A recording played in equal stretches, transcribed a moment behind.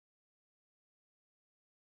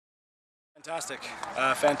Fantastic,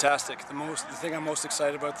 fantastic. The thing I'm most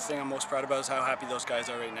excited about, the thing I'm most proud about is how happy those guys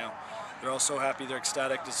are right now. They're all so happy, they're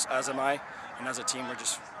ecstatic, as am I, and as a team we're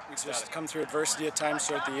just come through adversity at times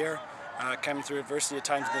throughout the year, coming through adversity at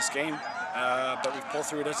times in this game, but we pull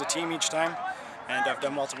through it as a team each time, and I've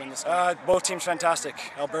done well to win this. Both teams fantastic.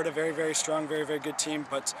 Alberta, very, very strong, very, very good team,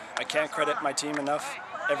 but I can't credit my team enough.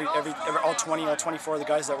 All 24 of the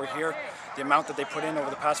guys that were here, the amount that they put in over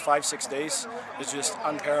the past 5-6 days is just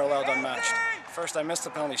unparalleled, unmatched. First I missed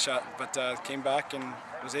the penalty shot, but came back and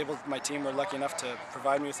was able, my team were lucky enough to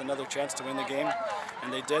provide me with another chance to win the game,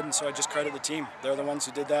 and they did, and so I just credit the team. They're the ones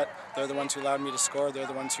who did that, they're the ones who allowed me to score, they're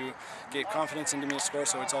the ones who gave confidence into me to score,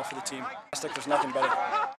 so it's all for the team. There's nothing better.